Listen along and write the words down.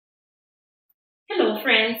Hello,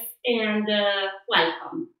 friends, and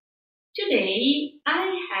welcome. Today,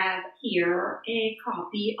 I have here a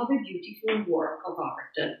copy of a beautiful work of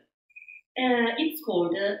art. It's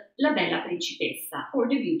called La Bella Principessa, or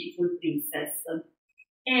The Beautiful Princess.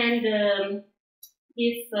 And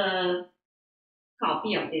this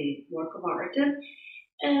copy of the work of art,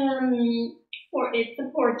 it's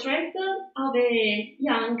a portrait of a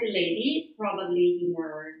young lady, probably in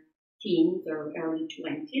her teens or early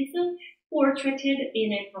 20s, portraited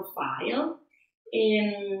in a profile,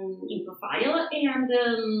 in profile, and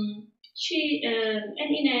she and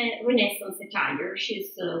in a Renaissance attire.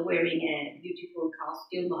 She's wearing a beautiful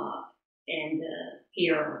costume and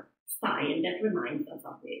hair style that reminds us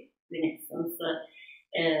of the Renaissance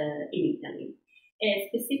in Italy.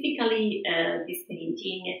 Specifically, this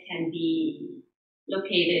painting can be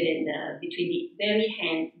located in between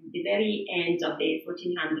the very end of the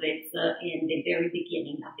 1400s and the very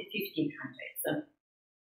beginning of the 1500s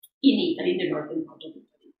in Italy, in the northern part of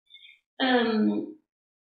Italy.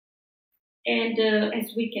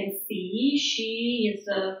 As we can see, she is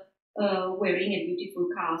wearing a beautiful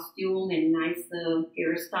costume and nice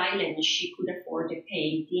hairstyle, and she could afford a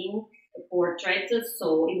painting, a portrait,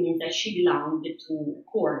 so it means that she belonged to a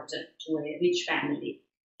court, to a rich family.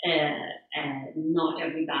 Not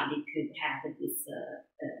everybody could have this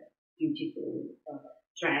beautiful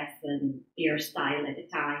dress and hairstyle at the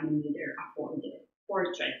time, neither afford a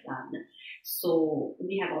portrait done. So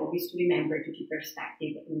we have always to remember to keep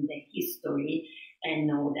perspective in the history and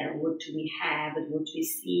know that what we have and what we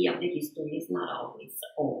see of the history is not always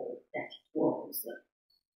all that it was.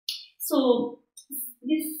 So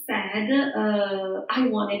this said, I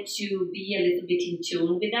wanted to be a little bit in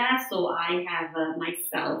tune with that, so I have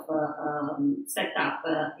myself set up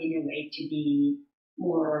in a way to be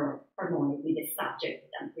more harmonic with the subject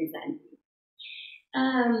that I'm presenting.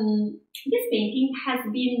 This painting has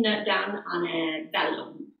been done on a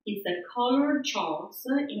vellum. It's a colored chalks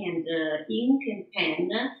and ink and pen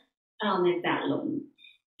on a vellum.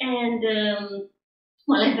 And a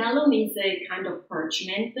vellum is a kind of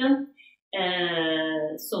parchment.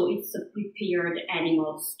 So it's a prepared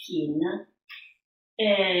animal skin.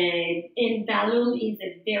 And vellum is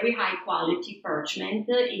a very high quality parchment.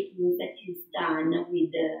 It means that it's done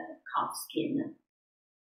with calf skin.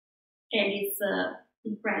 And it's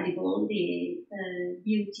incredible, the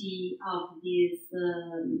beauty of this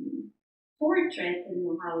portrait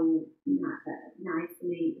and how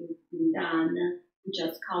nicely it's been done,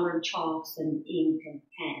 just colored chalks and ink and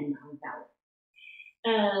pen on vellum.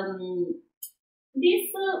 This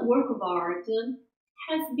work of art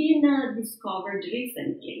has been discovered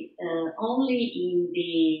recently, only in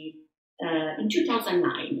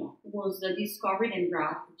 2009. Was discovered and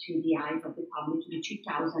brought to the eyes of the public in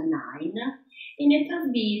 2009, and it has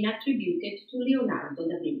been attributed to Leonardo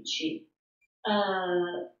da Vinci.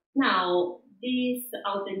 Now, this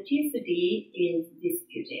authenticity is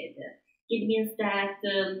disputed. It means that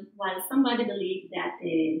while somebody believes that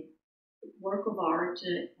a work of art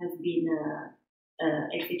has been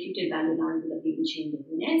executed by Leonardo da Vinci in the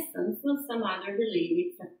Renaissance, some others believe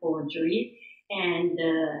it's a forgery, and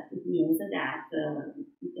it means that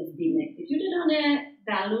it has been executed on a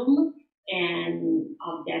vellum and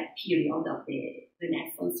of that period, of the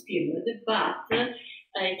Renaissance period, but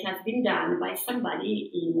it has been done by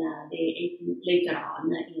somebody in later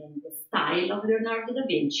on in the style of Leonardo da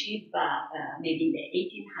Vinci, but maybe in the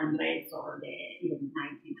 1800s or the even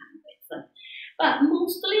 1900s. But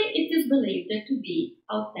mostly it is believed to be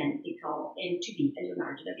authentical and to be a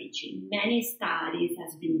Leonardo da Vinci. Many studies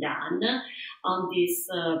has been done on this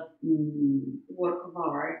work of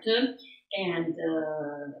art, and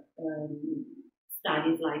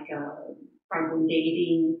studies like carbon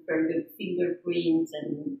dating, fingerprints,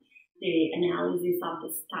 and the analysis of the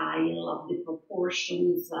style, of the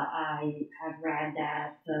proportions. I have read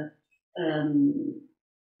that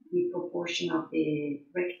the proportion of the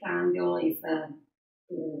rectangle is a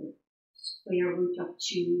square root of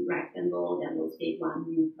 2 rectangle. That was the one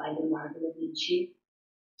used by Leonardo da Vinci.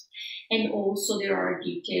 And also there are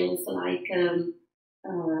details like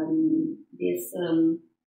this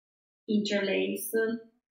interlace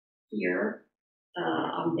here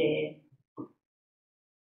on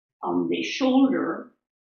the shoulder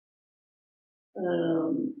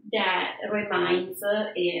that reminds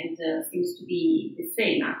and seems to be the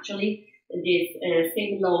same, actually, this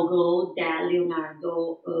same logo that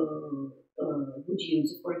Leonardo would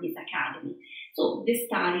use for his academy. So this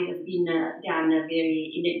study has been done in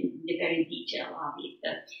the very detail of it,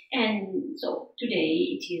 and so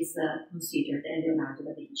today it is considered a Leonardo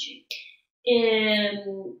da Vinci.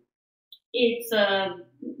 It's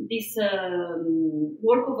this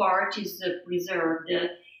work of art is preserved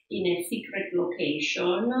in a secret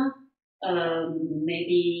location,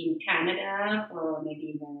 maybe in Canada or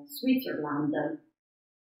maybe in Switzerland,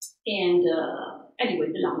 and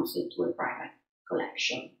anyway belongs to a private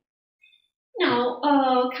collection. Now,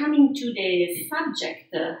 coming to the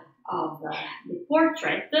subject of the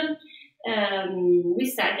portrait, we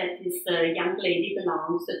said that this young lady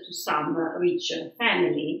belongs to some rich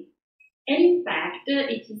family. And in fact,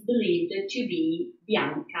 it is believed to be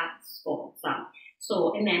Bianca Sforza,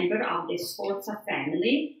 so a member of the Sforza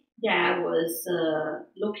family that was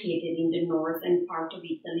located in the northern part of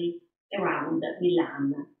Italy around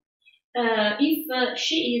Milan. If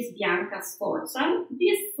she is Bianca Sforza,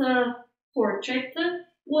 this portrait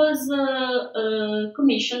was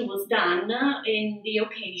commission was done in the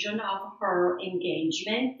occasion of her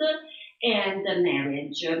engagement and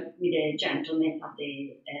marriage with a gentleman of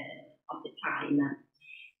the time,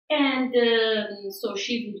 and so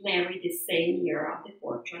she would marry the same year of the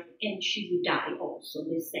portrait, and she would die also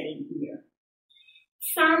the same year.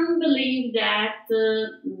 Some believe that,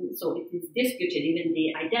 so it is disputed even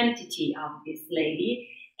the identity of this lady,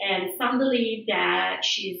 and some believe that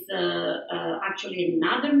she's actually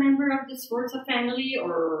another member of the Sforza family,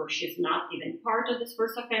 or she's not even part of the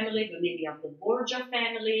Sforza family, but maybe of the Borgia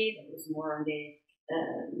family that was more on the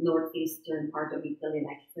northeastern part of Italy,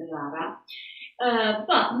 like Ferrara.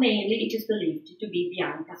 But mainly it is believed to be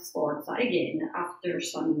Bianca Sforza, again, after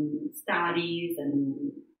some studies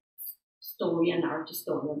and art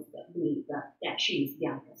historians that believe that she is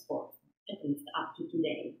Bianca Sforza, at least up to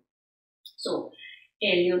today. So,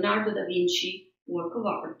 a Leonardo da Vinci work of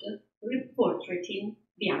art portraiting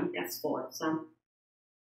Bianca Sforza.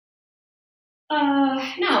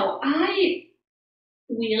 Now, I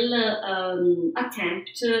will attempt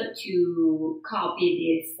to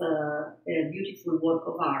copy this beautiful work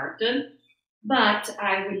of art, but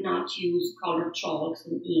I will not use color chalks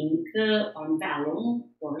and ink on vellum,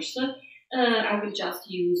 of course. I will just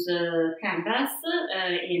use canvas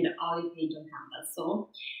and oil paint on canvas. So,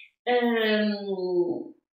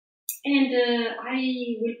 and I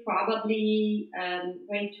will probably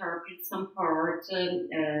reinterpret some parts.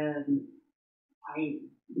 I'm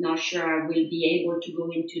not sure I will be able to go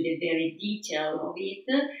into the very detail of it.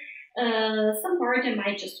 Some part I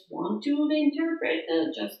might just want to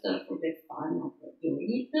reinterpret just for the fun of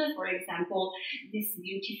doing it. For example, this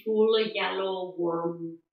beautiful yellow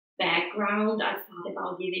warm background, I thought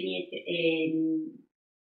about giving it a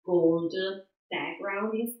gold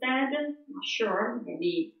background instead. Not sure,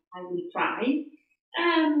 maybe I will try.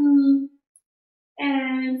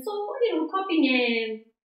 And so, copying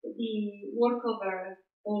the work of an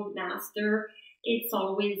old master, it's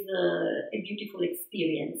always a beautiful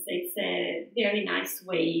experience. It's a very nice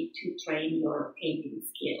way to train your painting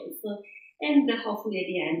skills. And hopefully at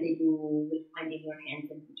the end you will find in your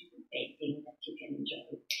hands a beautiful painting that you can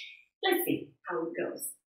enjoy. Let's see.